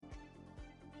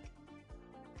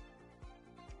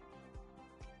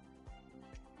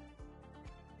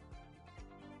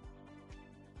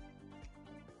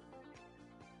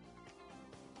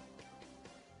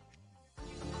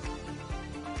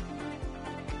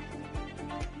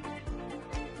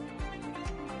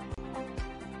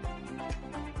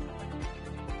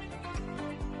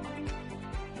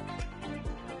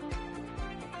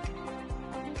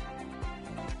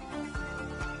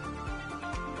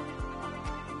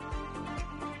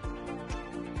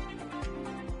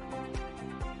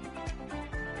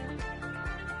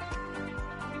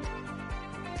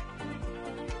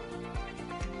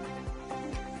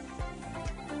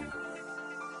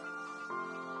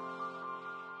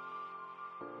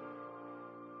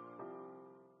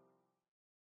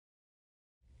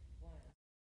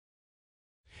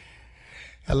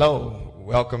Hello,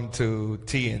 welcome to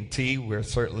TNT. We're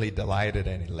certainly delighted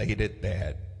and elated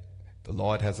that the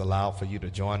Lord has allowed for you to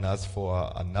join us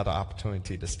for another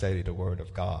opportunity to study the Word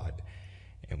of God.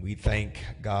 And we thank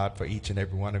God for each and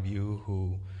every one of you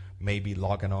who may be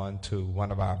logging on to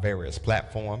one of our various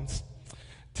platforms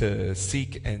to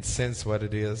seek and sense what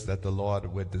it is that the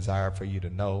Lord would desire for you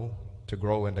to know, to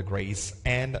grow in the grace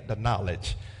and the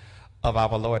knowledge of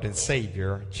our Lord and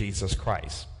Savior, Jesus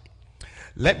Christ.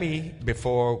 Let me,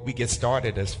 before we get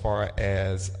started as far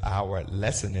as our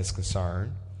lesson is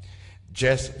concerned,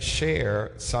 just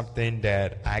share something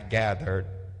that I gathered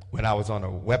when I was on a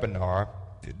webinar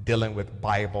dealing with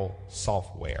Bible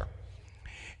software.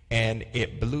 And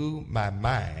it blew my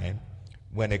mind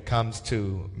when it comes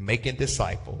to making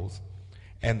disciples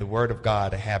and the Word of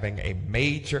God having a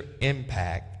major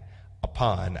impact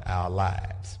upon our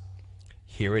lives.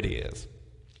 Here it is.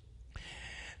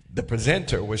 The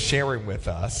presenter was sharing with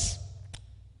us,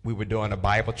 we were doing a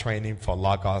Bible training for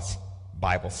Logos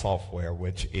Bible software,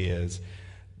 which is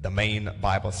the main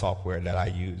Bible software that I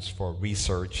use for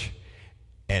research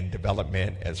and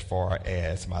development as far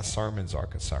as my sermons are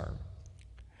concerned.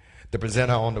 The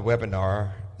presenter on the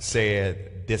webinar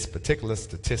said this particular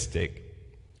statistic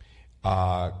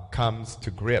comes to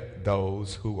grip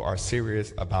those who are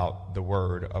serious about the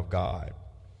Word of God.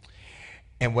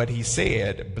 And what he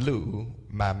said blew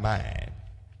my mind.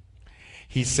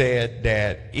 He said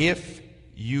that if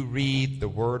you read the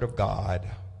Word of God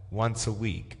once a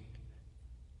week,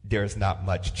 there's not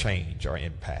much change or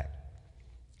impact.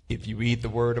 If you read the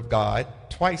Word of God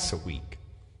twice a week,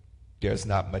 there's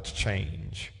not much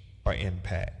change or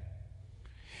impact.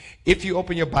 If you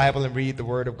open your Bible and read the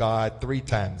Word of God 3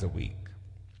 times a week,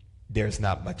 there's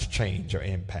not much change or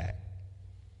impact.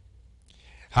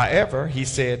 However, he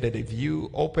said that if you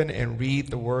open and read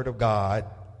the Word of God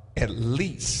at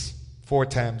least 4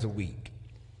 times a week,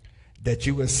 that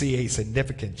you will see a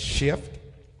significant shift,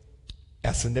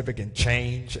 a significant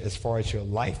change as far as your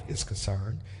life is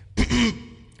concerned,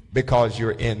 because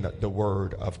you're in the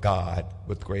Word of God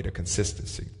with greater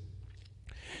consistency.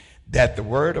 That the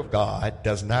Word of God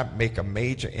does not make a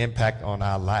major impact on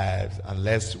our lives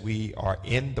unless we are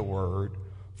in the Word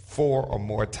 4 or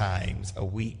more times a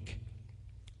week.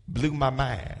 Blew my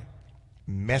mind,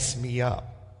 messed me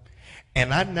up.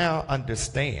 And I now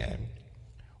understand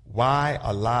why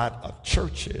a lot of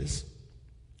churches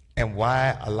and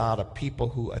why a lot of people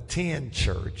who attend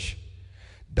church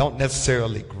don't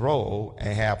necessarily grow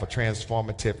and have a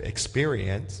transformative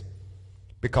experience,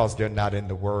 because they're not in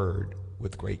the Word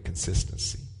with great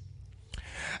consistency.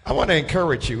 I want to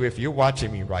encourage you, if you're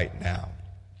watching me right now,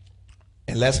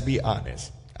 and let's be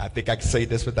honest, I think I can say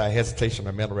this without hesitation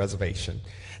or mental reservation,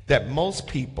 that most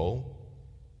people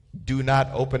do not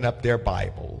open up their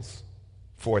Bibles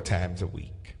 4 times a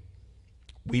week.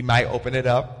 We might open it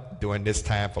up during this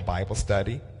time for Bible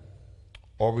study,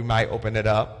 or we might open it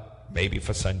up maybe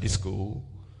for Sunday school,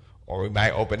 or we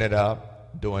might open it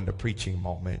up during the preaching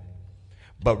moment.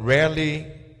 But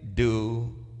rarely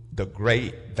do the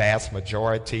great vast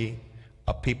majority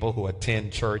of people who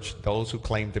attend church, those who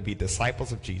claim to be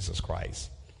disciples of Jesus Christ,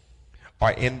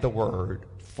 are in the Word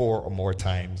 4 or more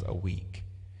times a week,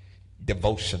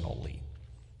 devotionally.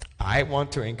 I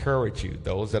want to encourage you,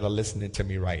 those that are listening to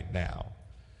me right now,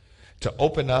 to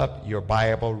open up your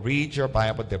Bible, read your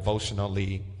Bible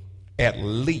devotionally at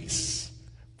least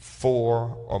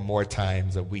 4 or more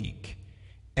times a week,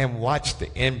 and watch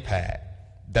the impact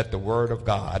that the Word of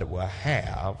God will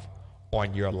have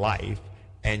on your life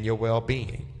and your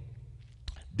well-being.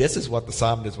 This is what the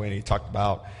psalmist, when he talked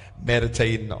about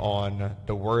meditating on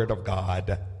the Word of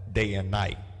God day and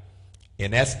night.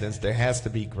 In essence, there has to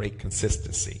be great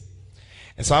consistency.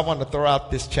 And so I want to throw out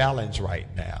this challenge right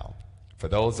now for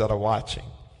those that are watching.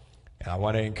 And I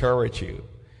want to encourage you,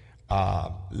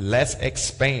 let's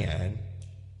expand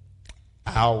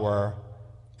our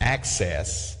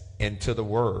access into the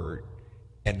Word,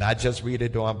 and not just read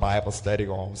it during Bible study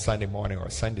or on Sunday morning or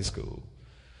Sunday school,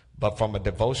 but from a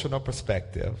devotional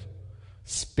perspective,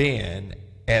 spend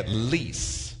at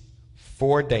least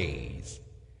 4 days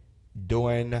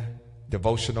doing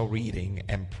devotional reading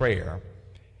and prayer,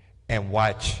 and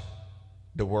watch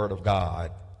the Word of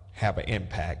God have an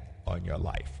impact on your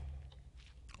life.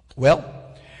 Well,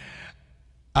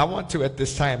 I want to at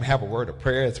this time have a word of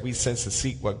prayer as we sense and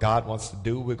seek what God wants to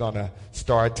do. We're going to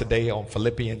start today on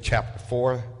Philippians chapter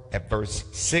 4 at verse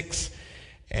 6,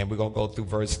 and we're going to go through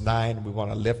verse 9. We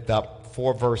want to lift up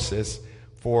 4 verses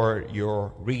for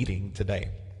your reading today.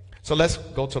 So let's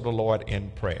go to the Lord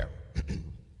in prayer.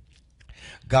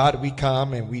 God, we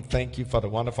come and we thank you for the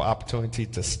wonderful opportunity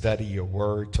to study your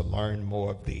word, to learn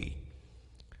more of thee.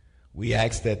 We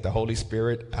ask that the Holy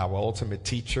Spirit, our ultimate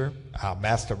teacher, our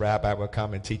master rabbi, will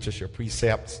come and teach us your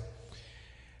precepts.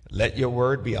 Let your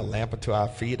word be a lamp unto our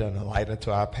feet and a light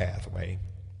unto our pathway.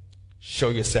 Show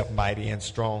yourself mighty and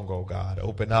strong, O God.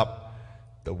 Open up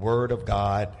the word of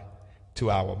God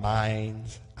to our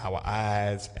minds, our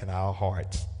eyes, and our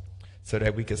hearts, so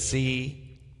that we can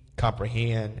see,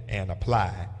 comprehend, and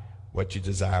apply what you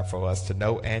desire for us to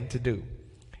know and to do.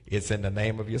 It's in the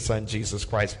name of your Son, Jesus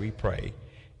Christ, we pray.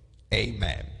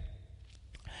 Amen.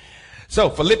 So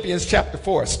Philippians chapter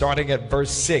 4, starting at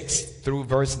verse 6 through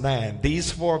verse 9.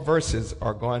 These 4 verses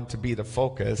are going to be the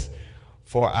focus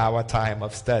for our time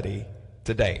of study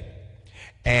today.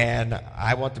 And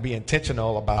I want to be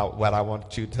intentional about what I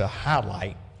want you to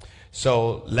highlight.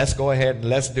 So let's go ahead and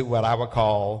let's do what I would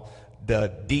call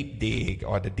the deep dig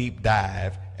or the deep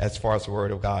dive as far as the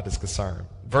Word of God is concerned.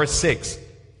 Verse 6.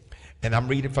 And I'm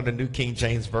reading from the New King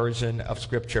James Version of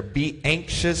Scripture. Be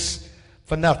anxious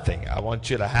for nothing. I want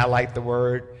you to highlight the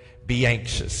word, be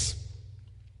anxious.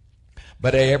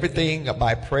 But everything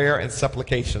by prayer and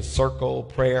supplication. Circle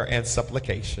prayer and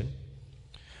supplication.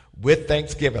 With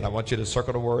thanksgiving. I want you to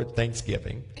circle the word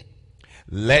thanksgiving.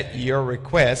 Let your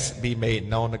requests be made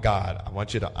known to God. I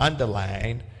want you to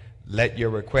underline, let your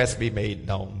requests be made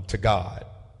known to God.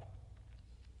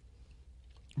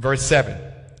 Verse 7.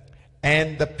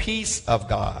 And the peace of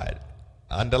God,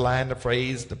 underline the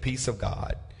phrase, the peace of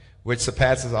God, which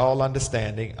surpasses all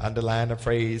understanding, underline the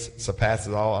phrase,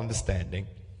 surpasses all understanding,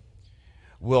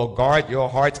 will guard your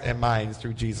hearts and minds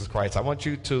through Jesus Christ. I want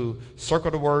you to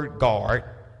circle the word guard,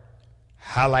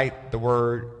 highlight the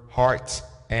word hearts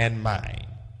and mind.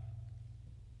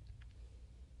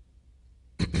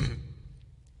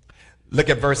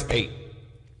 Look at verse 8.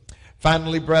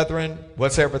 Finally, brethren,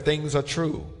 whatsoever things are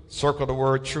true, circle the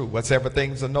word true. Whatsoever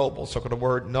things are noble, circle the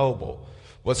word noble.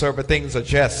 Whatsoever things are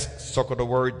just, circle the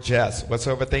word just.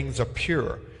 Whatsoever things are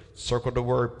pure, circle the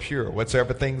word pure.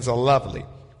 Whatsoever things are lovely,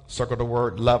 circle the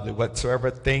word lovely. Whatsoever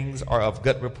things are of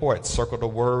good report, circle the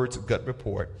words good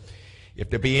report. If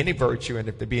there be any virtue and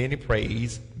if there be any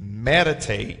praise,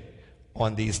 meditate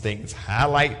on these things.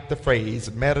 Highlight the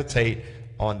phrase, meditate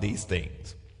on these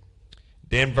things.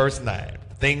 Then verse 9,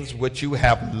 things which you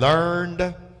have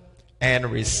learned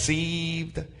and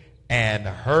received and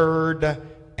heard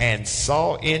and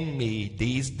saw in me,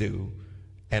 these do,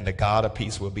 and the God of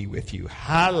peace will be with you.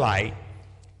 Highlight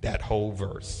that whole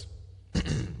verse.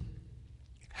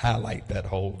 Highlight that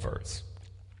whole verse.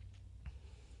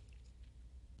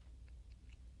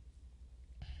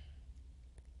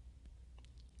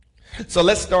 So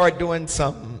let's start doing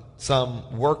some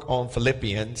work on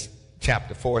Philippians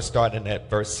chapter 4, starting at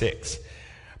verse 6.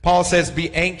 Paul says,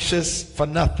 be anxious for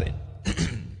nothing.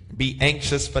 Be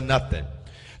anxious for nothing.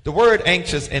 The word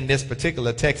anxious in this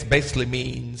particular text basically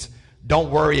means don't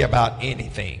worry about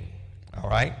anything. All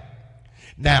right?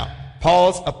 Now,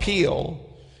 Paul's appeal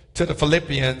to the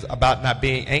Philippians about not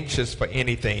being anxious for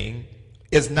anything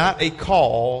is not a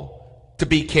call to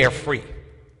be carefree.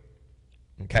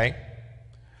 Okay?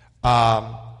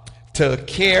 To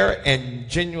care and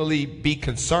genuinely be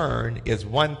concerned is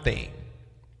one thing,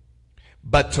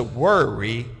 but to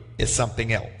worry is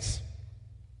something else.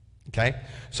 Okay?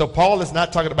 So Paul is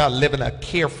not talking about living a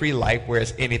carefree life where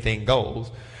anything goes,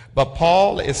 but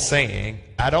Paul is saying,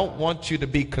 I don't want you to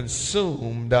be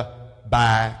consumed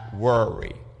by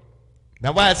worry.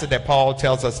 Now, why is it that Paul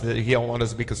tells us that he don't want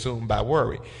us to be consumed by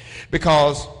worry?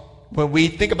 Because when we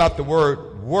think about the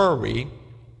word worry,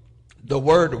 the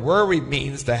word worry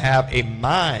means to have a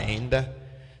mind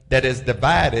that is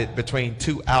divided between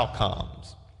two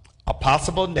outcomes, a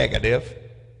possible negative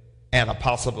and a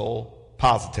possible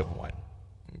positive one.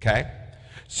 Okay?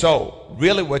 So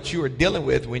really what you are dealing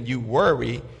with when you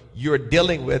worry, you're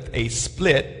dealing with a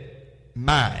split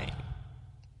mind.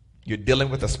 You're dealing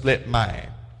with a split mind.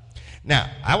 Now,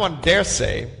 I want to dare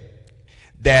say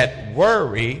that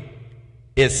worry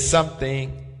is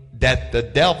something that the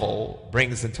devil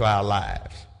brings into our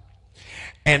lives.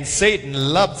 And Satan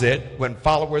loves it when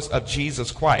followers of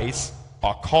Jesus Christ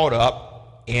are caught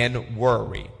up in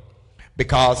worry,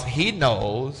 because he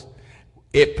knows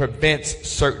it prevents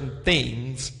certain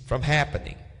things from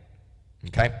happening.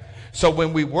 Okay? So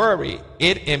when we worry,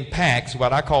 it impacts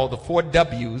what I call the 4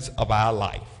 W's of our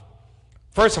life.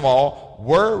 First of all,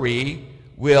 worry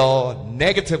will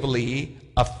negatively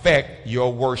affect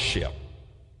your worship.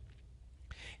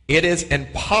 It is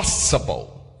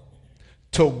impossible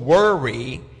to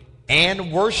worry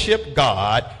and worship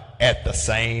God at the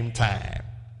same time.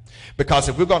 Because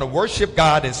if we're going to worship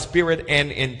God in spirit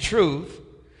and in truth,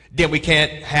 then we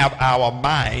can't have our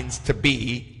minds to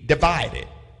be divided.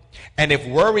 And if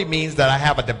worry means that I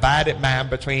have a divided mind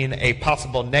between a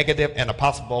possible negative and a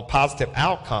possible positive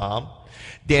outcome,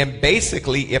 then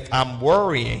basically if I'm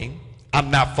worrying,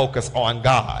 I'm not focused on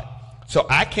God. So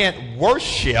I can't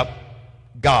worship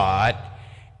God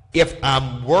if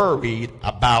I'm worried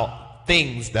about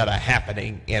things that are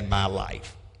happening in my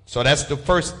life. So that's the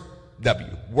first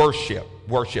W,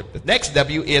 worship. The next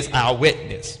W is our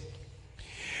witness.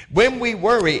 When we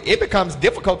worry, it becomes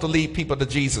difficult to lead people to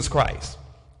Jesus Christ.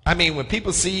 I mean, when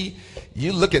people see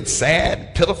you looking sad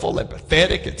and pitiful and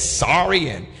pathetic and sorry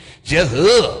and just,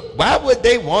 why would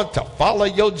they want to follow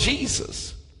your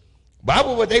Jesus? Why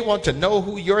would they want to know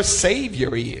who your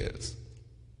Savior is?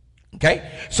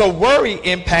 Okay, so worry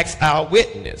impacts our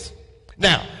witness.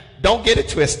 Now, don't get it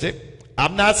twisted.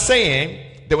 I'm not saying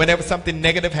that whenever something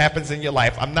negative happens in your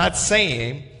life, I'm not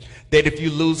saying that if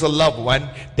you lose a loved one,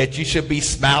 that you should be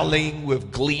smiling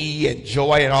with glee and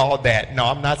joy and all that. No,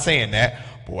 I'm not saying that.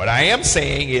 But what I am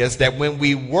saying is that when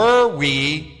we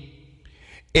worry,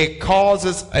 it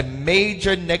causes a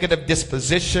major negative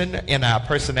disposition in our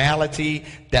personality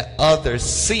that others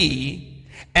see.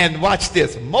 And watch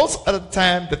this, most of the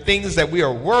time, the things that we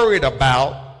are worried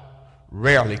about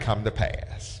rarely come to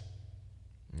pass.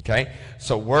 Okay?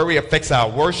 So worry affects our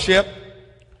worship.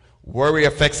 Worry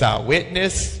affects our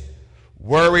witness.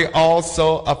 Worry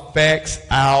also affects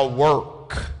our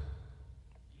work.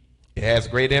 It has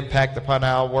great impact upon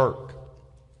our work.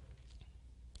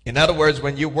 In other words,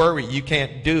 when you worry, you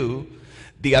can't do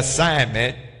the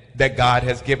assignment that God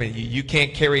has given you. You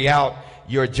can't carry out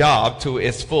your job to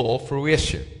its full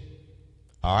fruition.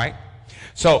 All right?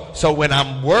 So when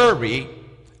I'm worried,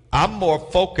 I'm more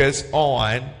focused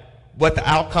on what the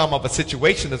outcome of a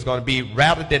situation is going to be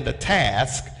rather than the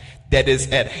task that is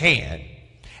at hand.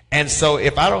 And so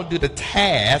if I don't do the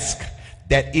task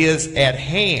that is at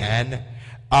hand,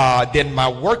 then my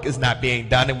work is not being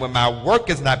done. And when my work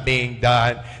is not being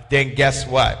done, then guess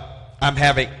what? I'm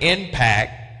having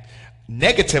impact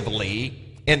negatively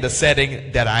in the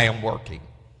setting that I am working.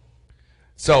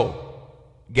 So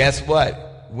guess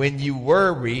what? When you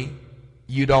worry,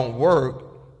 you don't work,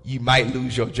 you might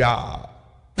lose your job.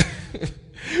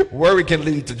 Worry can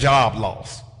lead to job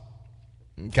loss.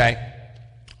 Okay?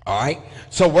 All right?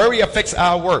 So worry affects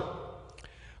our work.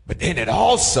 But then it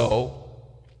also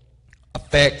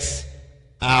affects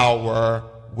our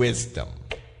wisdom.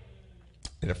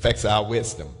 It affects our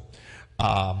wisdom.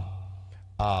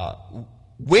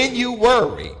 When you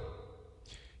worry,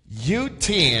 you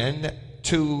tend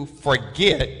to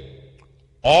forget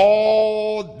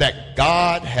all that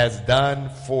God has done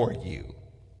for you.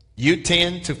 You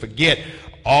tend to forget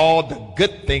all the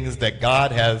good things that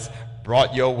God has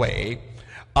brought your way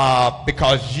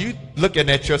because you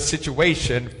looking at your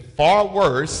situation far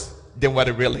worse than what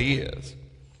it really is.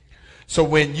 So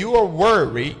when you are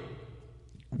worried,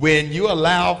 when you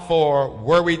allow for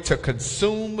worry to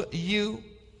consume you,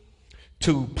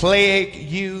 to plague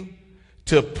you,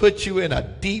 to put you in a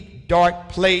deep, dark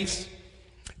place,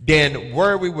 then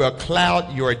worry will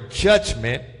cloud your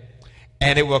judgment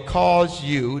and it will cause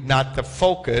you not to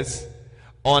focus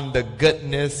on the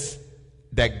goodness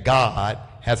that God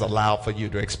has allowed for you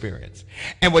to experience.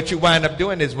 And what you wind up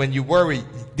doing is when you worry,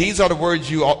 these are the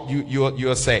words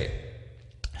you'll say.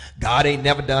 God ain't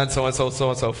never done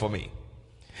so-and-so for me.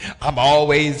 I'm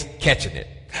always catching it.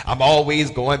 I'm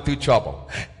always going through trouble.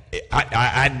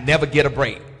 I never get a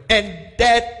break. And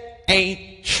that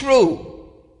ain't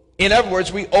true. In other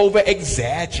words, we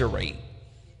over-exaggerate.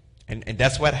 And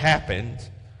that's what happens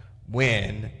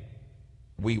when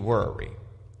we worry.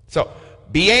 So,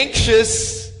 be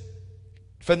anxious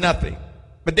for nothing.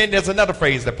 But then there's another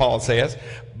phrase that Paul says,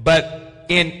 but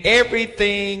in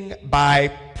everything by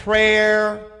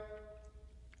prayer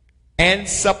and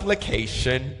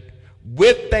supplication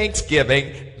with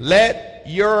thanksgiving, let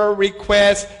your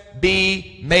request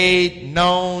be made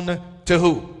known to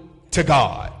who? To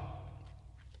God.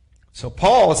 So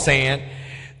Paul is saying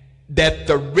that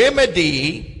the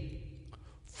remedy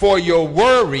for your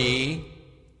worry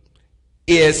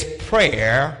is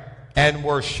prayer and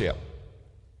worship.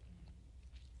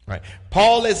 Right?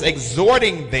 Paul is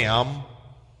exhorting them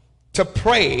to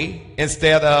pray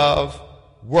instead of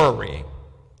worrying.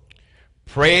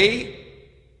 Pray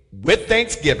with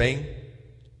thanksgiving,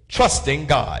 trusting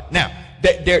God. Now,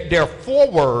 there are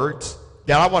 4 words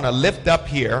that I want to lift up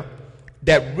here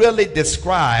that really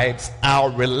describes our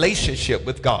relationship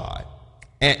with God.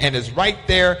 And is right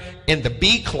there in the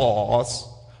B clause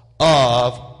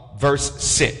of verse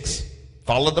 6.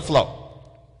 Follow the flow.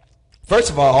 First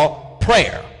of all,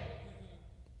 prayer.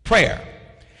 Prayer.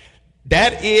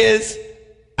 That is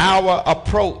our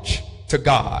approach to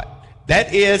God.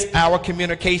 That is our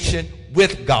communication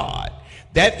with God.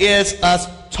 That is us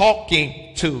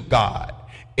talking to God.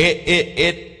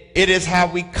 It is how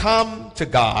we come to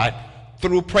God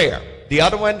through prayer. The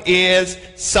other one is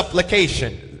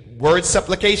supplication. Word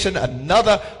supplication,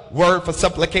 another word for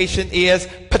supplication is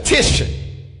petition.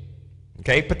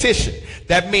 Okay, petition.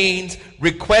 That means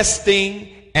requesting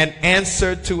an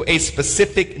answer to a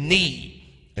specific need.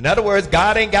 In other words,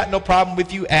 God ain't got no problem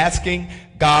with you asking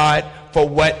God for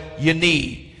what you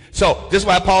need. So this is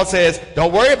why Paul says,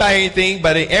 don't worry about anything,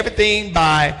 but in everything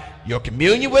by your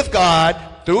communion with God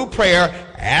through prayer,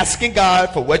 asking God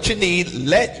for what you need,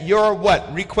 let your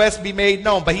what? Request be made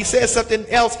known. But he says something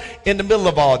else in the middle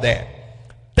of all that.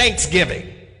 Thanksgiving.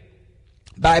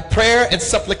 By prayer and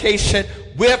supplication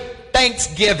with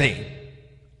thanksgiving.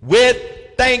 With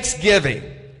thanksgiving.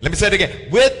 Let me say it again.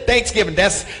 With thanksgiving.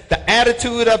 That's the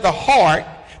attitude of the heart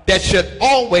that should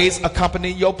always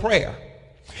accompany your prayer.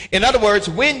 In other words,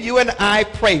 when you and I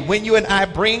pray, when you and I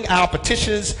bring our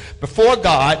petitions before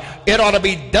God, it ought to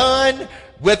be done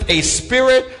with a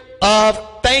spirit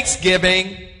of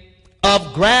thanksgiving,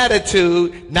 of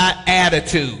gratitude, not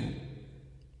attitude.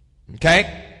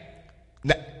 Okay?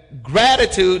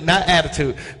 Gratitude, not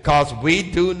attitude, because we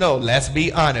do know, let's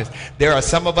be honest, there are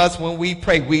some of us when we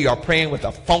pray, we are praying with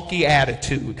a funky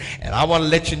attitude. And I want to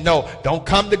let you know, don't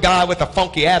come to God with a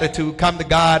funky attitude, come to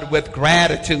God with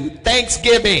gratitude.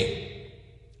 Thanksgiving.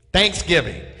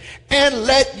 Thanksgiving. And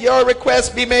let your requests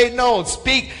be made known.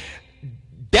 Speak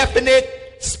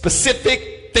definite,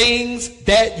 specific things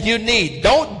that you need.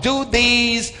 Don't do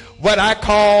these, what I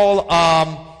call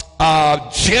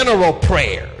general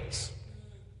prayers.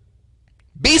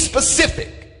 Be specific.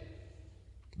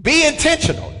 Be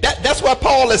intentional. That's what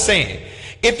Paul is saying.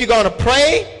 If you're going to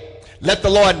pray, let the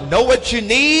Lord know what you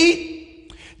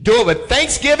need. Do it with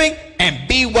thanksgiving and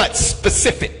be what?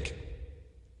 Specific.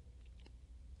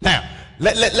 Now,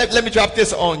 let me drop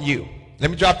this on you. Let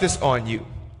me drop this on you.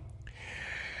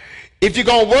 If you're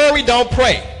going to worry, don't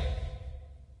pray.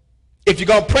 If you're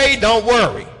going to pray, don't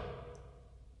worry.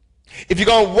 If you're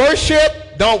going to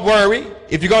worship, don't worry.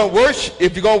 If you're going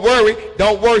to worry,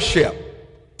 don't worship.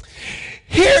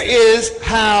 Here is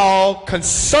how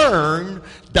concerned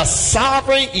the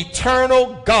sovereign,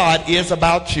 eternal God is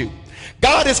about you.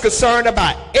 God is concerned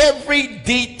about every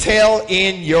detail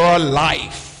in your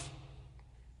life.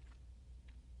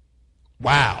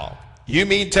 Wow. You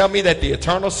mean tell me that the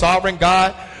eternal sovereign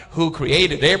God who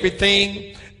created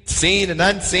everything, seen and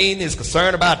unseen, is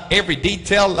concerned about every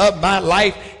detail of my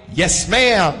life? Yes,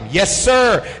 ma'am. Yes,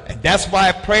 sir. And that's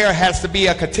why prayer has to be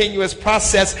a continuous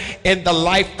process in the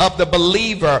life of the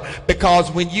believer.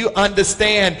 Because when you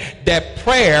understand that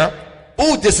prayer,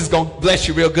 this is going to bless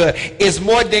you real good, is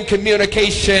more than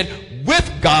communication with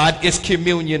God, it's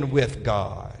communion with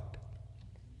God.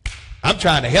 I'm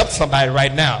trying to help somebody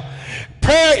right now.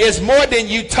 Prayer is more than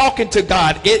you talking to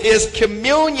God. It is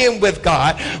communion with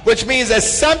God, which means that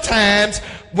sometimes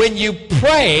when you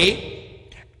pray,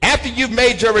 after you've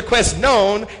made your request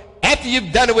known, after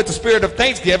you've done it with the spirit of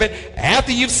thanksgiving,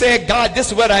 after you've said, God, this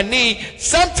is what I need,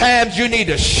 sometimes you need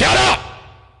to shut up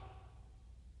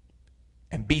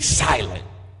and be silent.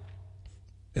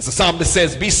 There's a psalm that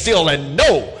says, be still and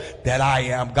know that I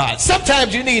am God.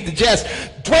 Sometimes you need to just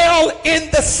dwell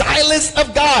in the silence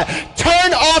of God.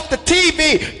 Turn off the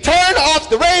TV. Turn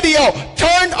off the radio.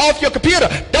 Turn off your computer.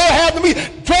 Don't have the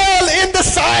music. Dwell in the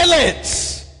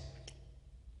silence.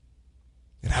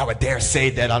 And I would dare say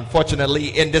that unfortunately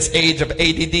in this age of ADD,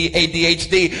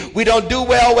 ADHD, we don't do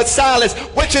well with silence,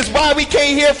 which is why we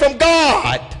can't hear from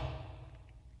God.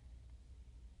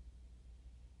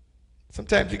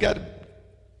 Sometimes you got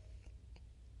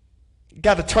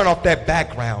to turn off that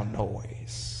background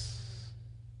noise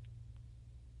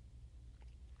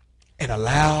and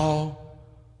allow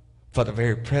for the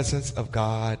very presence of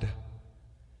God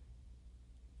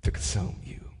to consume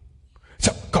you.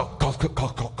 So,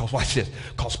 cause watch this.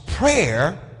 Because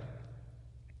prayer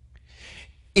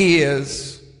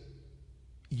is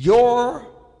your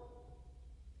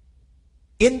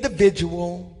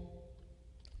individual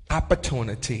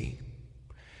opportunity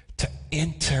to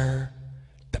enter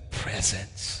the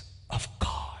presence of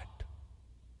God.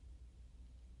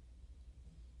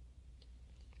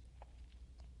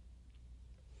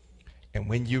 And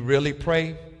when you really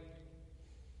pray,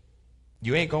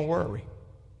 you ain't gonna worry.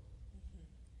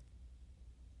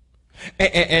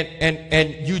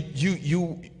 And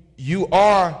you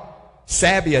are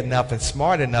savvy enough and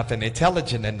smart enough and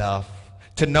intelligent enough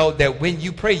to know that when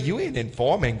you pray, you ain't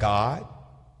informing God.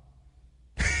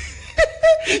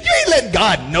 You ain't letting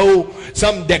God know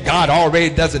something that God already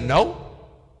doesn't know.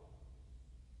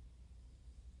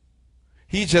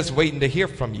 He's just waiting to hear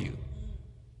from you.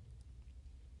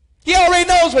 He already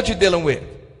knows what you're dealing with.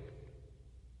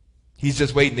 He's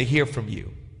just waiting to hear from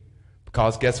you.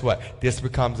 Because guess what? This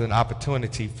becomes an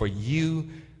opportunity for you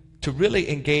to really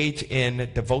engage in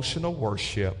devotional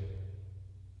worship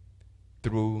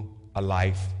through a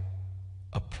life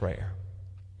of prayer.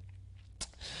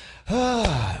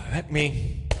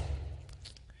 And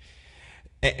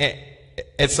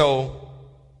so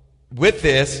with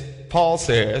this, Paul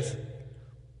says,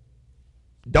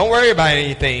 don't worry about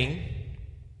anything,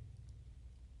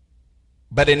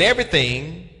 but in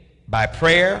everything, by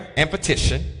prayer and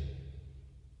petition,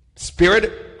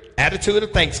 spirit, attitude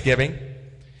of thanksgiving,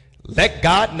 let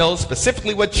God know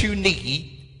specifically what you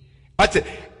need.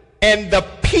 And the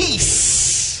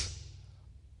peace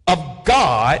of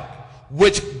God,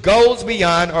 which goes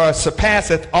beyond or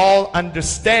surpasseth all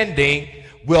understanding,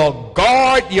 will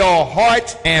guard your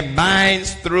hearts and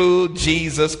minds through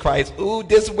Jesus Christ. Ooh,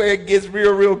 this is where it gets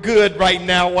real good right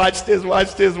now. Watch this,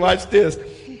 watch this, watch this.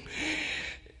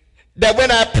 That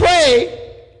when I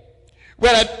pray,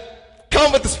 when I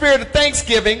come with the spirit of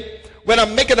thanksgiving, when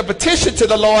I'm making a petition to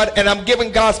the Lord and I'm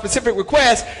giving God specific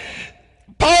requests,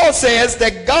 Paul says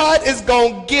that God is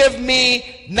going to give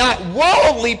me not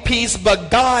worldly peace, but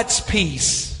God's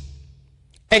peace.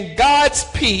 And God's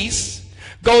peace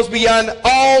goes beyond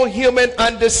all human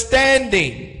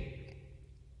understanding.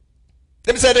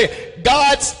 Let me say that again.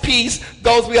 God's peace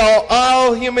goes beyond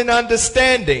all human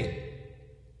understanding.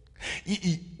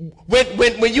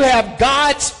 When you have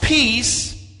God's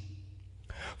peace,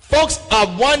 folks are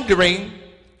wondering,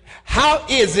 how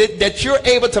is it that you're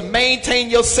able to maintain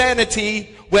your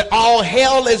sanity when all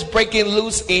hell is breaking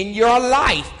loose in your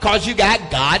life? Because you got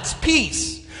God's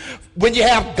peace. When you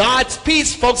have God's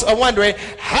peace, folks are wondering,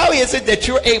 how is it that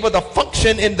you're able to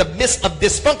function in the midst of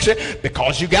dysfunction?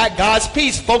 Because you got God's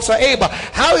peace, folks are able.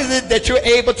 How is it that you're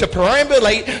able to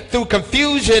perambulate through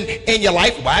confusion in your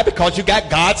life? Why? Because you got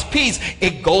God's peace.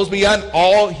 It goes beyond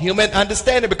all human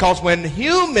understanding, because when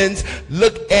humans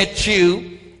look at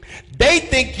you, they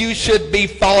think you should be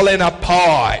falling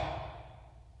apart.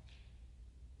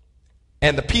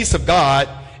 And the peace of God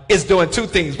is doing two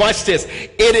things. Watch this.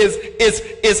 It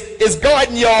is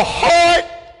guarding your heart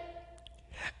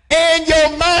and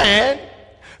your mind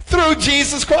through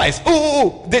Jesus Christ.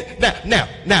 Now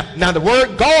the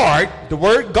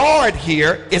word guard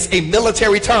here is a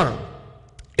military term.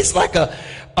 It's like a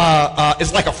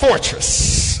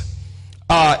fortress.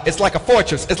 It's like a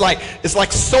fortress. It's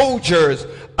like soldiers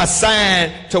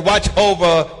assigned to watch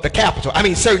over the capital. I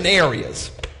mean, certain areas.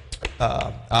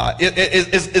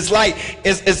 It's like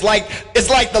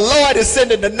the Lord is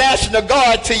sending the National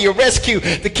Guard to your rescue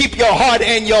to keep your heart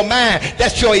and your mind.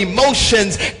 That's your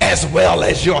emotions as well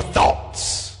as your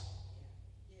thoughts.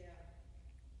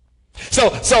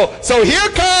 So here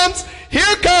comes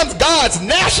God's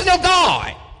National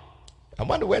Guard. I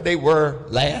wonder where they were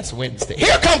last Wednesday.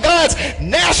 Here comes God's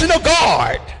National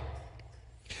Guard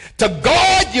to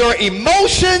guard your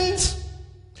emotions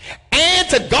and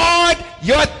to guard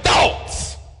your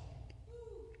thoughts.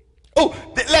 Oh,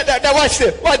 now watch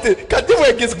this. Watch this. Because this is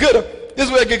where it gets gooder. This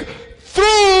is where it gets gooder.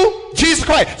 Through Jesus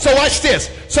Christ. So watch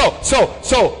this.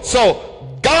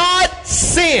 So God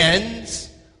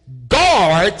sends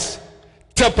guards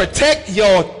to protect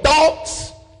your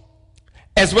thoughts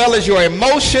as well as your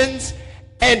emotions.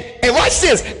 And watch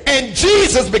this. And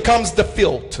Jesus becomes the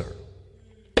filter.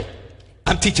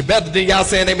 I'm teaching better than y'all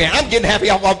saying amen. I'm getting happy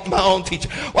off my own teacher.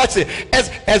 Watch this.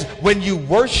 As when you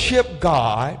worship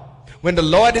God, when the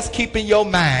Lord is keeping your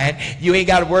mind, you ain't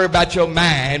got to worry about your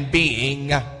mind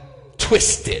being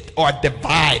twisted or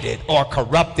divided or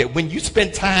corrupted. When you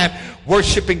spend time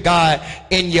worshiping God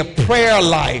in your prayer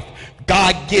life,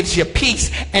 God gives you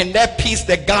peace, and that peace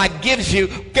that God gives you,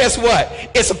 guess what?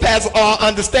 It surpasses all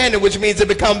understanding, which means it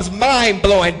becomes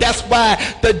mind-blowing. That's why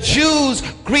the Jews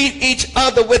greet each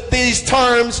other with these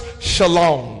terms,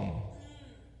 shalom.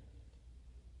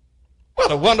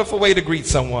 What a wonderful way to greet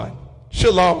someone.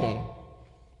 Shalom.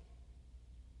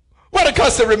 What a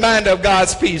constant reminder of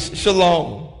God's peace.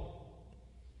 Shalom.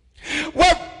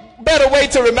 What better way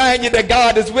to remind you that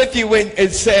God is with you when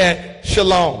it said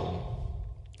shalom?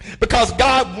 Because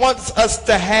God wants us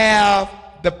to have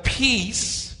the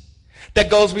peace that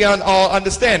goes beyond all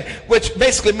understanding, which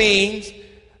basically means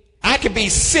I can be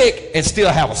sick and still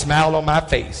have a smile on my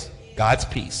face. God's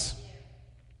peace.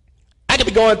 I can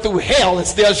be going through hell and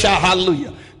still shout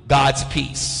hallelujah. God's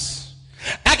peace.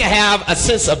 I can have a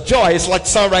sense of joy. It's like the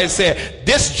songwriter said,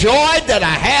 this joy that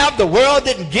I have, the world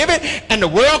didn't give it, and the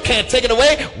world can't take it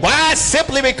away. Why?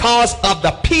 Simply because of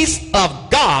the peace of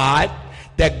God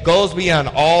that goes beyond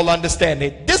all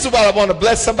understanding. This this is what I want to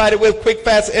bless somebody with quick,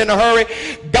 fast, in a hurry.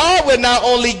 God will not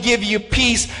only give you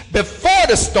peace before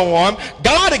the storm,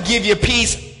 God will give you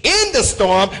peace in the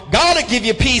storm. God will give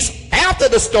you peace after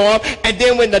the storm. And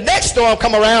then when the next storm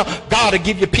come around, God will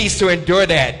give you peace to endure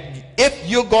that. If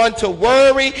you're going to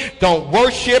worry, don't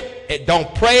worship,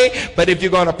 don't pray. But if you're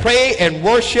going to pray and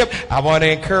worship, I want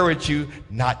to encourage you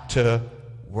not to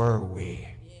worry.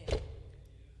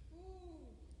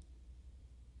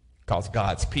 Because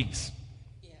God's peace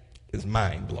is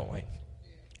mind-blowing.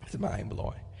 It's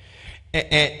mind-blowing.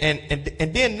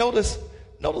 And then notice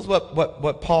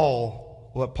what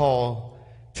Paul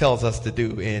tells us to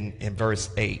do in verse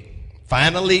 8.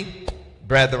 Finally,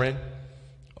 brethren,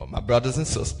 or my brothers and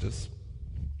sisters,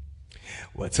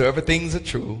 whatsoever things are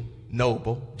true,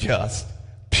 noble, just,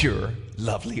 pure,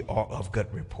 lovely, or of good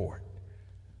report.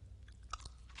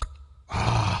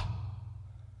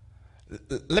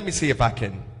 Let me see if I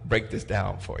can break this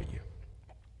down for you.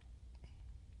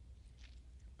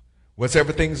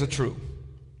 Whatsoever things are true.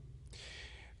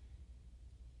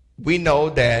 We know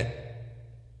that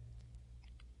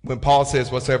when Paul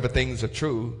says whatsoever things are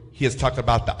true, he is talking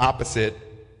about the opposite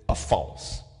of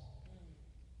false,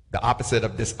 the opposite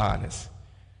of dishonest,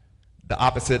 the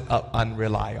opposite of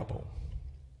unreliable.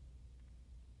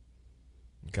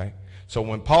 Okay? So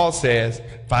when Paul says,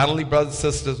 finally, brothers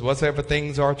and sisters, whatsoever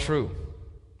things are true,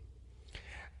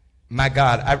 my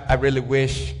God, I really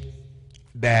wish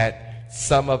that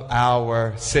some of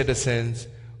our citizens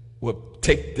would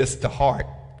take this to heart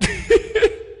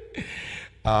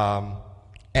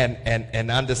and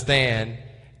understand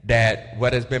that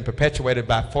what has been perpetuated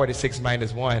by 46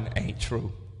 minus 1 ain't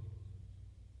true.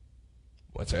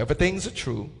 Whatsoever things are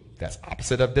true, that's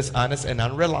opposite of dishonest and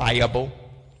unreliable.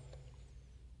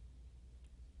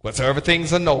 Whatsoever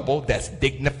things are noble, that's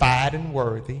dignified and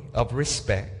worthy of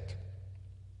respect.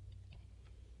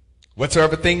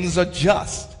 Whatsoever things are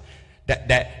just,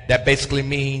 that basically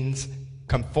means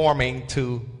conforming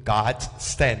to God's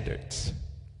standards.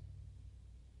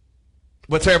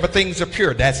 Whatsoever things are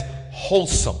pure, that's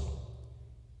wholesome,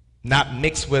 not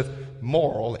mixed with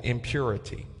moral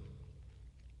impurity.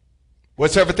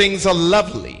 Whatsoever things are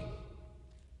lovely,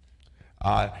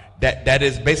 that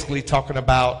is basically talking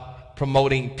about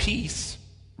promoting peace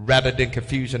rather than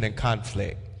confusion and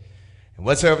conflict. And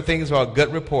whatsoever things are a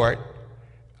good report,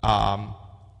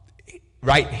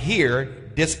 right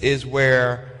here, this is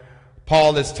where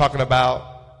Paul is talking about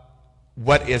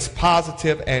what is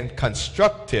positive and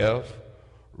constructive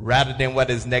rather than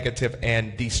what is negative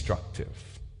and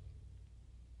destructive.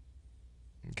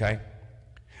 Okay?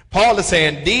 Paul is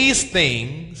saying these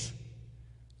things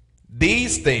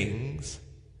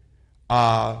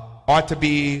are to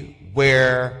be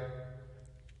where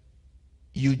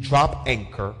you drop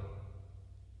anchor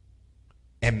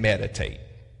and meditate.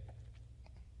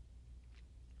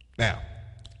 Now,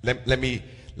 let me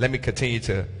continue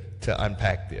to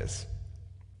unpack this.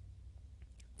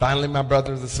 Finally, my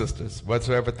brothers and sisters,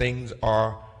 whatsoever things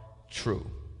are true,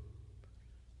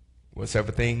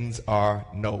 whatsoever things are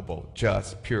noble,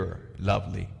 just, pure,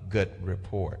 lovely, good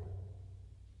report.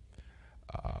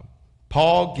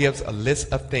 Paul gives a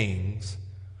list of things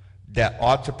that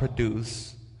ought to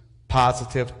produce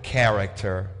positive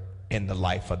character in the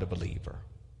life of the believer.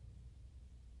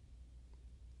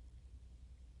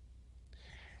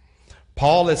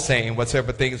 Paul is saying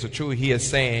whatsoever things are true, he is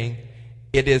saying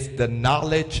it is the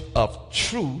knowledge of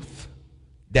truth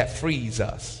that frees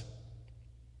us.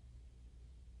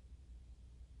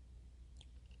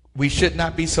 We should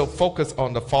not be so focused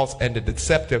on the false and the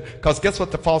deceptive, because guess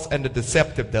what the false and the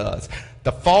deceptive does?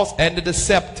 The false and the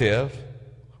deceptive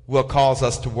will cause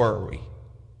us to worry.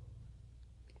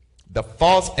 The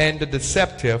false and the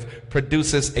deceptive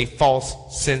produces a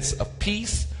false sense of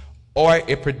peace, or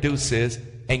it produces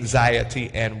anxiety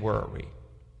and worry.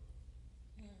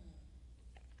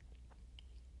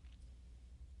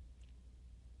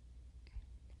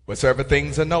 Whatsoever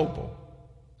things are noble.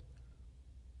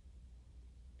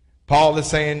 Paul is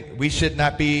saying we should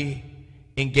not be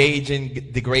engaged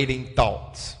in degrading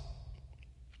thoughts,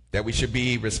 that we should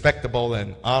be respectable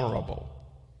and honorable.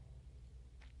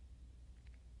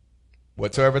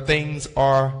 Whatsoever things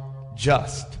are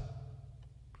just,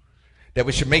 that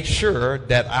we should make sure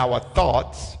that our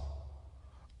thoughts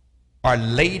are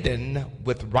laden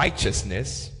with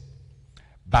righteousness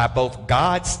by both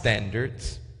God's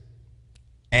standards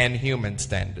and human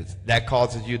standards. That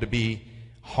causes you to be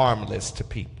harmless to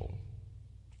people.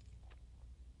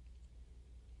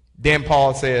 Then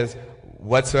Paul says,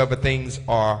 whatsoever things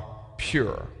are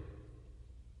pure.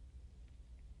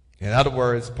 In other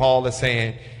words, Paul is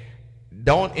saying,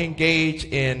 don't engage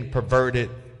in perverted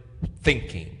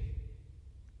thinking.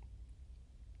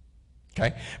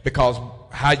 Okay? Because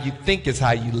how you think is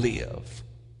how you live.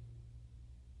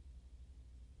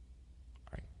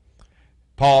 Right.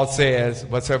 Paul says,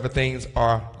 whatsoever things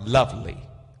are lovely.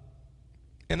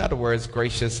 In other words,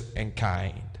 gracious and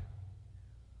kind.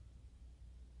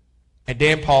 And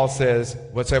then Paul says,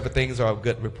 whatsoever things are of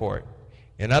good report.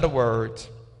 In other words,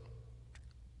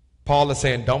 Paul is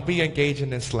saying, don't be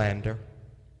engaging in slander.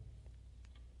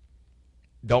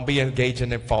 Don't be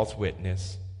engaging in false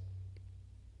witness.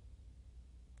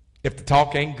 If the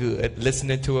talk ain't good,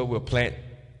 listening to it will plant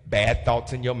bad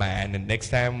thoughts in your mind. And next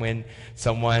time when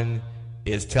someone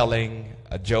is telling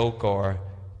a joke or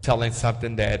telling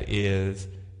something that is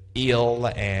ill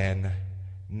and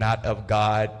not of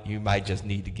God, you might just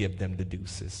need to give them the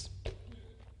deuces.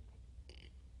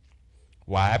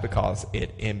 Why? Because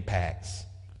it impacts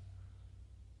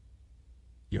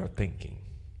your thinking.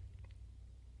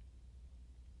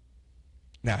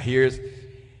 Now here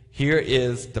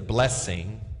is the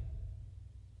blessing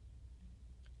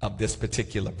of this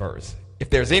particular verse. If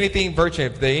there's anything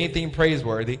virtuous, if there's anything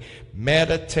praiseworthy,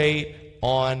 meditate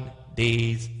on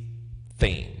these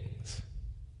things.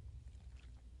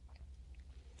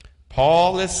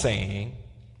 Paul is saying,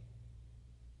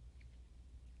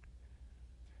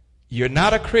 you're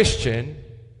not a Christian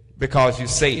because you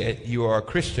say it. You are a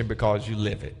Christian because you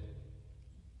live it.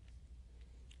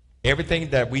 Everything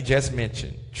that we just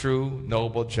mentioned, true,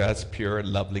 noble, just, pure,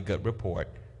 lovely, good report,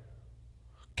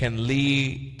 can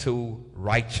lead to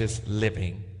righteous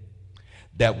living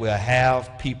that will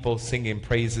have people singing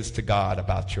praises to God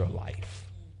about your life.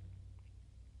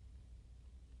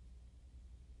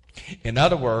 In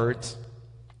other words,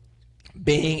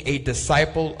 being a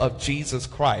disciple of Jesus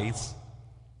Christ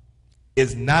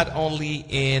is not only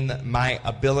in my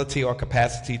ability or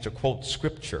capacity to quote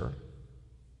scripture,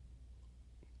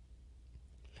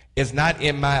 it's not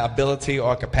in my ability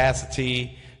or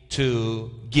capacity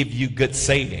to give you good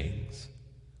sayings.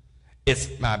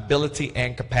 It's my ability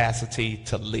and capacity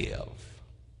to live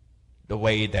the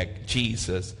way that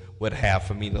Jesus would have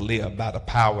for me to live by the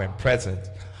power and presence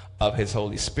of his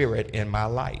Holy Spirit in my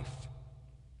life.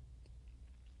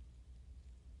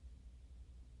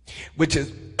 Which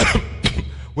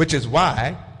is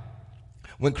why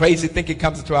when crazy thinking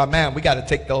comes into our mind, we got to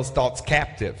take those thoughts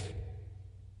captive.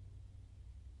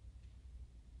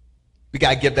 We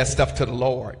got to give that stuff to the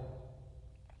Lord.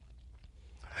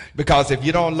 Because if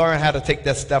you don't learn how to take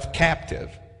that stuff captive,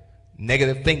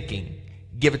 negative thinking,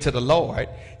 give it to the Lord,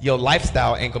 your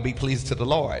lifestyle ain't going to be pleasing to the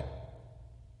Lord.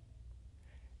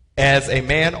 As a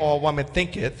man or a woman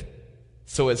thinketh,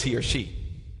 so is he or she.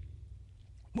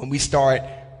 When we start,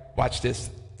 watch this,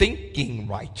 thinking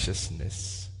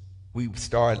righteousness, we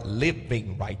start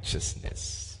living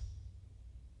righteousness.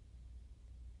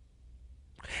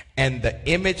 And the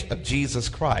image of Jesus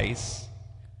Christ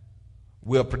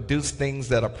will produce things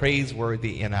that are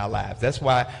praiseworthy in our lives. That's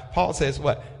why Paul says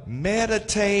what?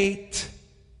 Meditate.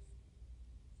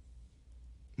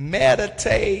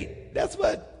 Meditate. That's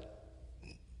what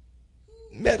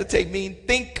meditate means.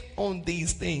 Think on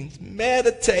these things.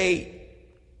 Meditate.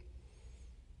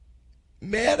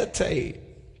 Meditate.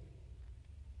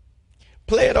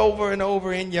 Play it over and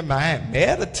over in your mind.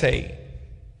 Meditate.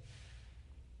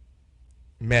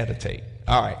 Meditate.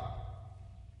 All right.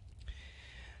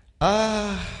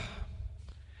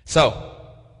 So,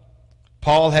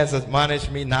 Paul has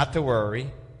admonished me not to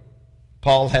worry.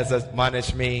 Paul has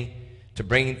admonished me to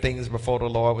bring things before the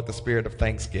Lord with the spirit of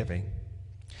thanksgiving.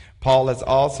 Paul has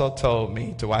also told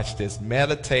me to, watch this,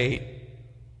 meditate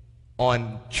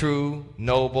on true,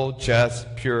 noble,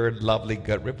 just, pure, lovely,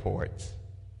 good reports.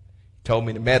 He told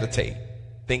me to meditate,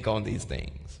 think on these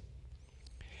things.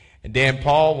 And then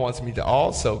Paul wants me to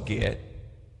also get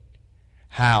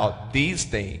how these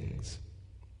things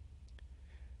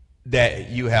that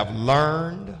you have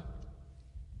learned,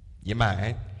 your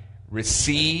mind,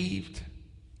 received,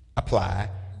 apply,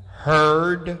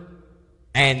 heard,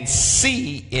 and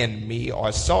see in me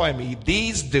or saw in me,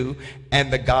 these do,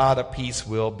 and the God of peace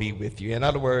will be with you. In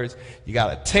other words, you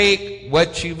got to take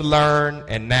what you've learned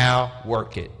and now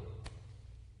work it.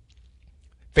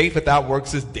 Faith without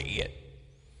works is dead.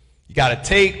 You got to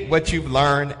take what you've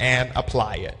learned and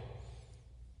apply it.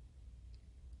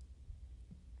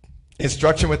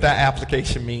 Instruction without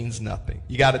application means nothing.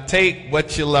 You got to take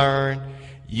what you learn,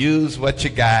 use what you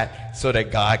got so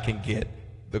that God can get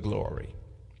the glory.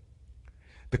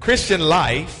 The Christian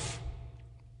life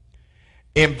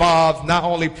involves not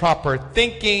only proper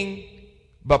thinking,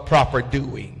 but proper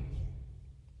doing.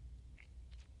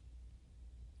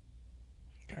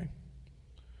 Okay.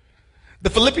 The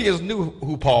Philippians knew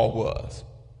who Paul was.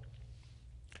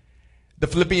 The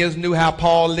Philippians knew how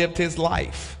Paul lived his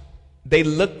life. They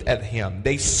looked at him.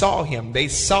 They saw him. They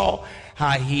saw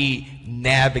how he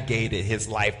navigated his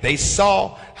life. They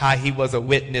saw how he was a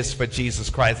witness for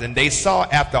Jesus Christ. And they saw,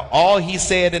 after all he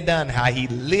said and done, how he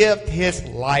lived his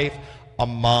life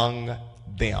among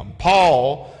them.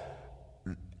 Paul,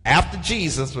 after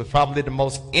Jesus, was probably the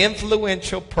most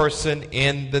influential person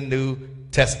in the New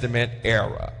Testament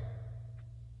era.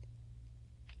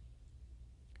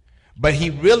 But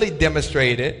he really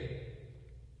demonstrated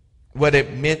what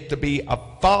it meant to be a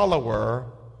follower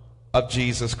of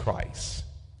Jesus Christ.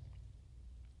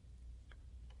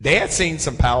 They had seen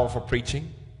some powerful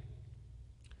preaching.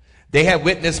 They had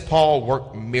witnessed Paul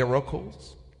work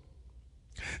miracles.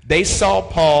 They saw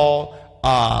Paul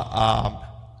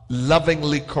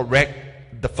lovingly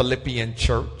correct the Philippian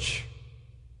church.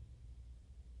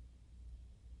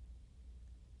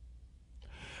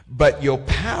 But your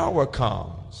power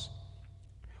comes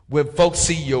when folks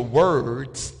see your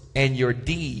words and your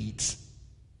deeds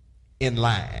in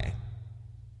line.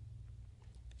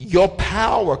 Your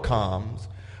power comes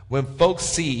when folks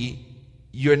see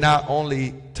you're not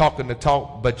only talking the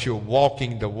talk, but you're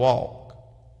walking the walk.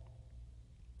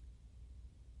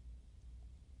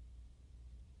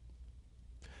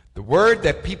 The word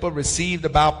that people received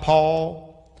about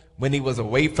Paul when he was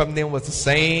away from them was the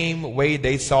same way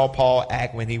they saw Paul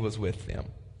act when he was with them.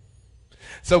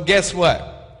 So guess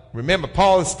what? Remember,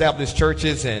 Paul established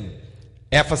churches in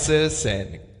Ephesus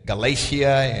and Galatia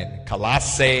and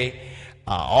Colossae,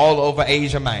 all over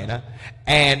Asia Minor.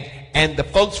 And the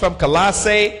folks from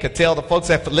Colossae could tell the folks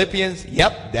at Philippians,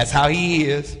 yep, that's how he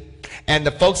is. And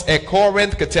the folks at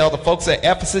Corinth could tell the folks at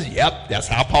Ephesus, yep, that's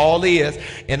how Paul is.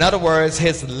 In other words,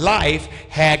 his life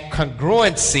had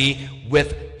congruency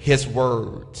with his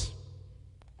words.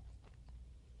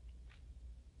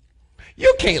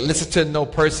 You can't listen to no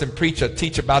person preach or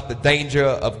teach about the danger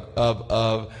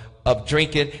of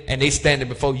drinking and they standing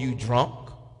before you drunk.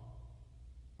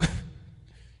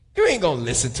 You ain't going to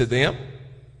listen to them.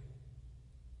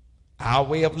 Our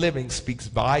way of living speaks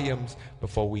volumes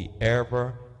before we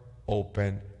ever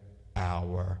open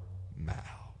our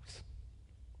mouths.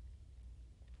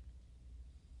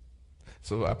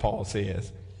 So Paul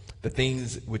says, the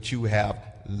things which you have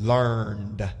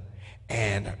learned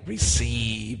and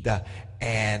received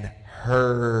and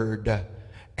heard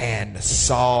and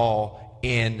saw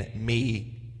in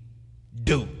me,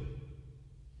 do.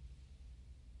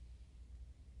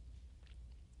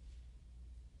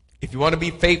 If you want to be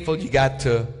faithful, you got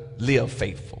to live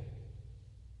faithful.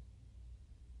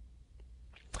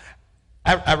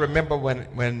 I remember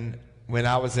when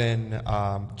I was in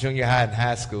junior high and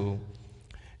high school,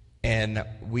 and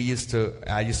I used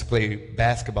to play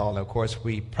basketball, and of course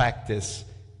we practiced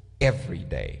every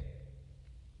day.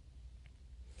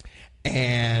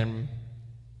 And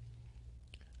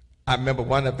I remember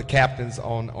one of the captains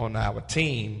on our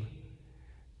team,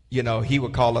 you know, he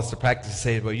would call us to practice and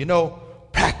say, well, you know,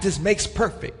 practice makes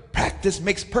perfect. Practice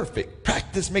makes perfect.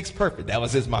 Practice makes perfect. That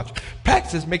was his mantra.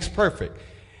 Practice makes perfect.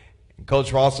 And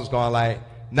Coach Ross was going like,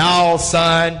 no,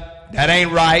 son, that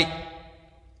ain't right.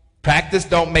 Practice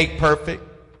don't make perfect.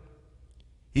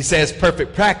 He says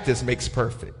perfect practice makes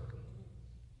perfect.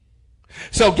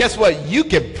 So guess what? You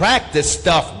can practice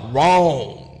stuff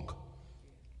wrong.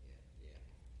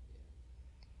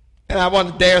 And I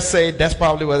want to dare say that's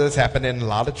probably what has happened in a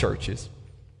lot of churches.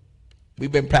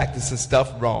 We've been practicing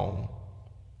stuff wrong.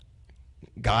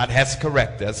 God has to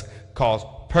correct us because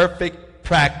perfect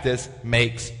practice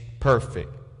makes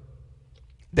perfect.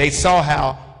 They saw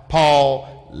how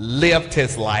Paul lived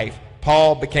his life.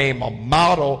 Paul became a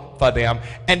model for them.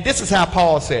 And this is how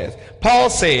Paul says. Paul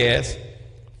says,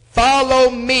 follow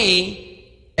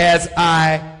me as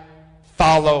I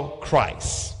follow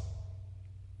Christ.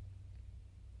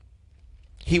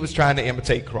 He was trying to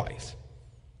imitate Christ.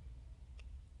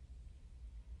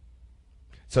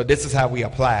 So this is how we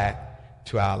apply it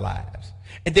to our lives.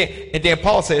 And then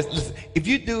Paul says, listen, if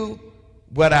you do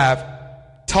what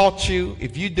I've taught you,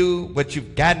 if you do what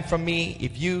you've gotten from me,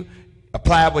 if you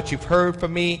apply what you've heard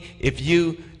from me, if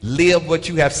you live what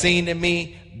you have seen in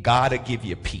me, God will give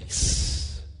you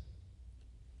peace.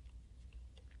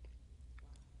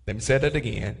 Let me say that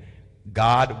again.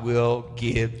 God will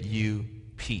give you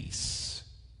peace.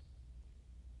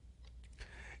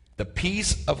 The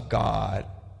peace of God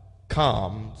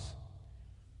comes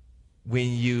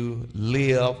when you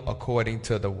live according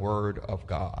to the word of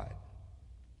God.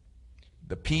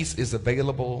 The peace is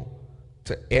available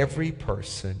to every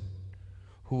person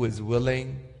who is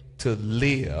willing to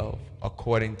live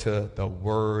according to the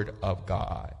word of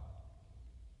God.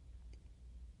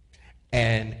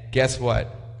 And guess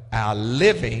what? Our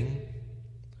living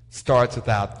starts with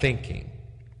our thinking.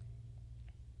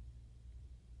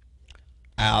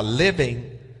 Our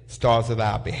living starts with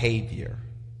our behavior.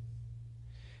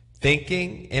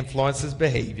 Thinking influences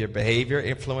behavior. Behavior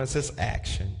influences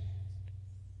action.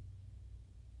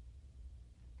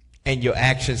 And your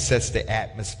action sets the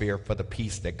atmosphere for the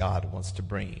peace that God wants to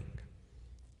bring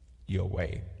your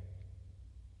way.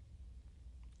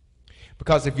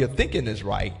 Because if your thinking is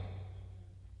right,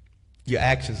 your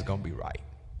actions are going to be right.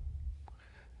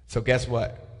 So guess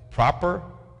what? Proper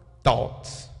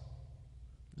thoughts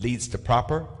leads to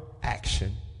proper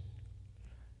action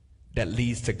that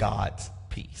leads to God's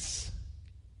peace.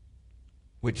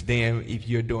 Which then, if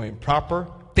you're doing proper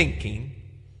thinking,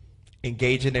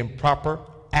 engaging in proper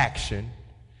action,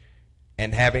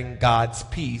 and having God's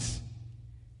peace,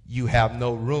 you have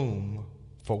no room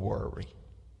for worry.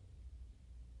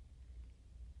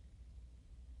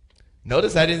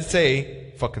 Notice I didn't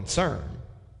say for concern,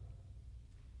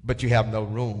 but you have no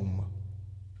room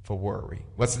for worry.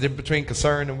 What's the difference between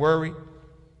concern and worry?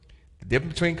 The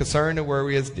difference between concern and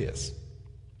worry is this,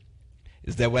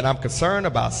 is that when I'm concerned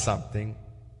about something,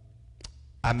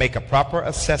 I make a proper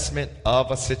assessment of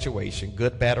a situation,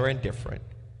 good, bad, or indifferent,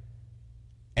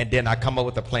 and then I come up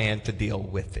with a plan to deal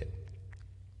with it.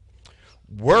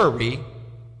 Worry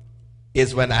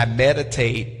is when I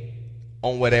meditate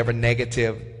on whatever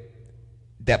negative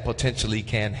that potentially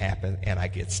can happen and I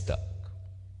get stuck.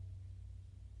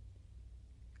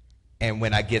 And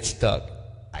when I get stuck,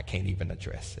 I can't even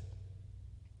address it.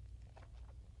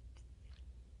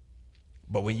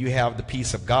 But when you have the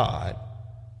peace of God,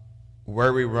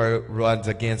 worry runs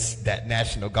against that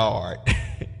National Guard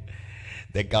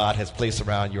that God has placed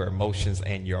around your emotions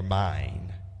and your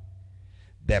mind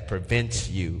that prevents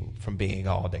you from being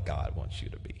all that God wants you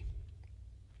to be.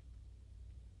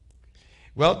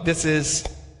 Well, this is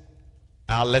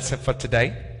our lesson for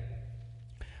today.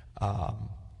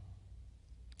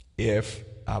 If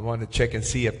I want to check and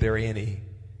see if there are any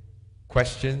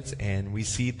questions, and we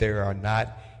see there are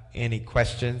not any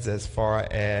questions as far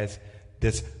as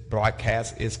this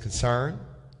broadcast is concerned.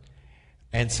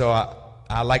 And so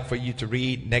I'd like for you to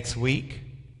read next week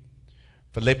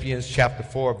Philippians chapter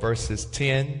 4, verses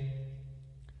 10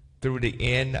 through the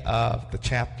end of the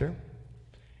chapter.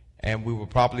 And we will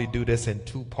probably do this in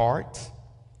 2 parts,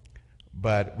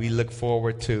 but we look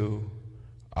forward to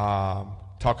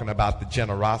talking about the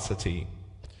generosity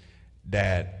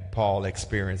that Paul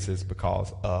experiences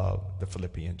because of the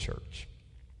Philippian church.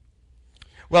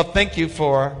 Well, thank you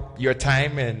for your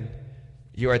time and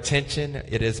your attention.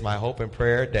 It is my hope and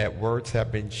prayer that words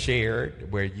have been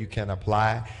shared where you can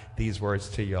apply these words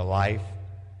to your life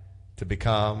to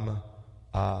become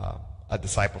a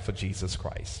disciple for Jesus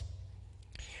Christ.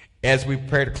 As we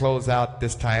prepare to close out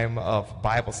this time of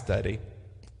Bible study,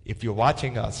 if you're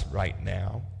watching us right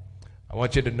now, I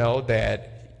want you to know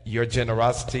that your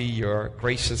generosity, your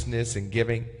graciousness in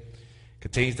giving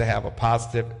continues to have a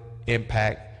positive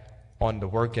impact on the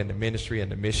work and the ministry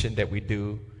and the mission that we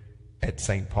do at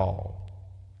St. Paul.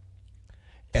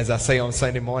 As I say on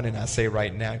Sunday morning, I say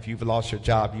right now, if you've lost your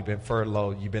job, you've been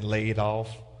furloughed, you've been laid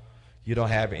off, you don't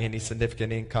have any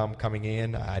significant income coming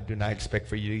in, I do not expect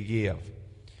for you to give.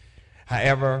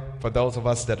 However, for those of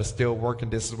us that are still working,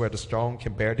 this is where the strong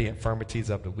can bear the infirmities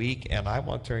of the weak, and I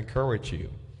want to encourage you.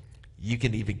 You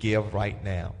can even give right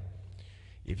now.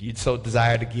 If you so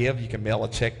desire to give, you can mail a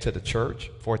check to the church,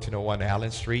 1401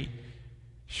 Allen Street,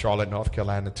 Charlotte, North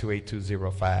Carolina,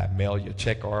 28205. Mail your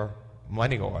check or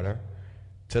money order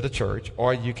to the church,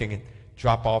 or you can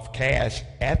drop off cash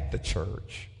at the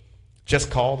church. Just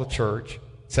call the church,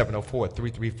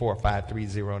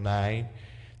 704-334-5309.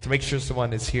 to make sure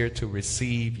someone is here to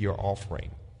receive your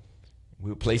offering.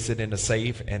 We'll place it in a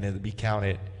safe and it'll be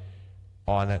counted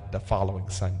on the following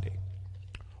Sunday.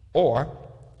 Or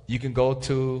you can go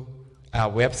to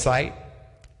our website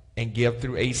and give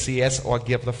through ACS or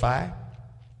Givelify,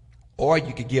 or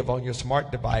you can give on your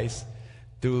smart device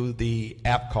through the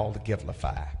app called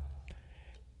Givelify.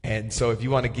 And so if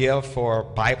you want to give for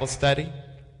Bible study,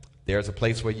 there's a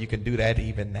place where you can do that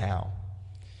even now.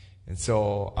 And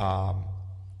so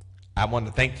I want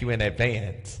to thank you in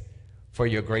advance for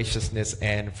your graciousness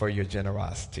and for your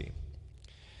generosity.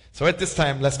 So at this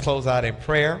time, let's close out in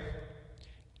prayer.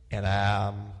 And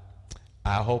I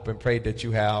hope and pray that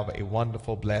you have a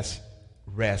wonderful, blessed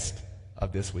rest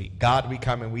of this week. God, we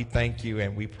come and we thank you,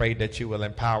 and we pray that you will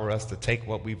empower us to take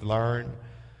what we've learned,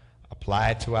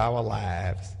 apply it to our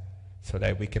lives, so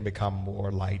that we can become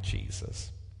more like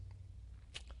Jesus.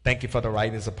 Thank you for the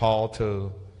writings of Paul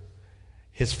to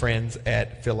his friends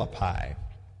at Philippi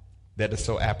that is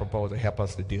so apropos to help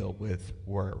us to deal with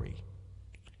worry.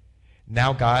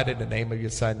 Now, God, in the name of your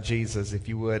Son, Jesus, if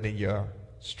you would, in your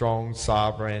strong,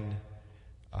 sovereign,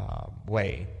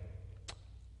 way.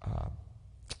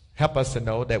 Help us to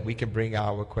know that we can bring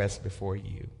our requests before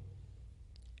you,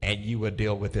 and you will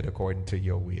deal with it according to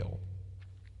your will.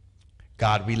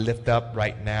 God, we lift up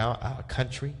right now our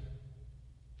country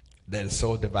that is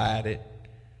so divided.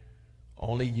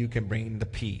 Only you can bring the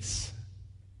peace,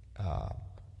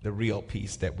 the real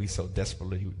peace that we so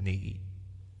desperately need.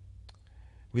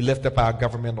 We lift up our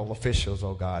governmental officials,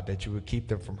 oh God, that you would keep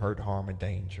them from hurt, harm, and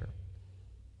danger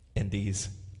in these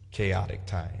chaotic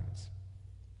times.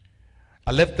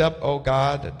 I lift up, oh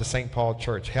God, the St. Paul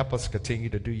Church. Help us continue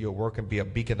to do your work and be a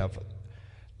beacon of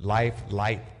life,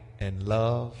 light, and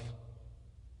love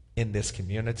in this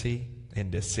community,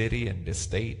 in this city, in this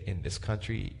state, in this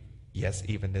country, yes,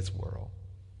 even this world.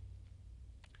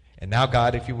 And now,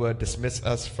 God, if you would dismiss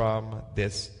us from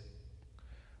this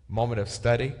moment of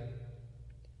study,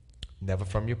 never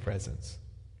from your presence.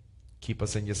 Keep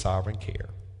us in your sovereign care.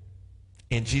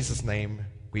 In Jesus' name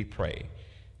we pray.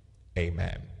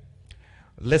 Amen.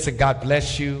 Listen, God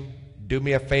bless you. Do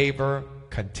me a favor.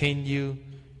 Continue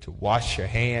to wash your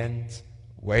hands,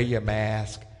 wear your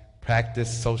mask,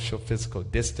 practice social physical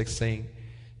distancing,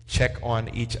 check on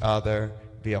each other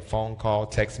via phone call,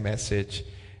 text message,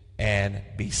 and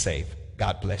be safe.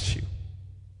 God bless you.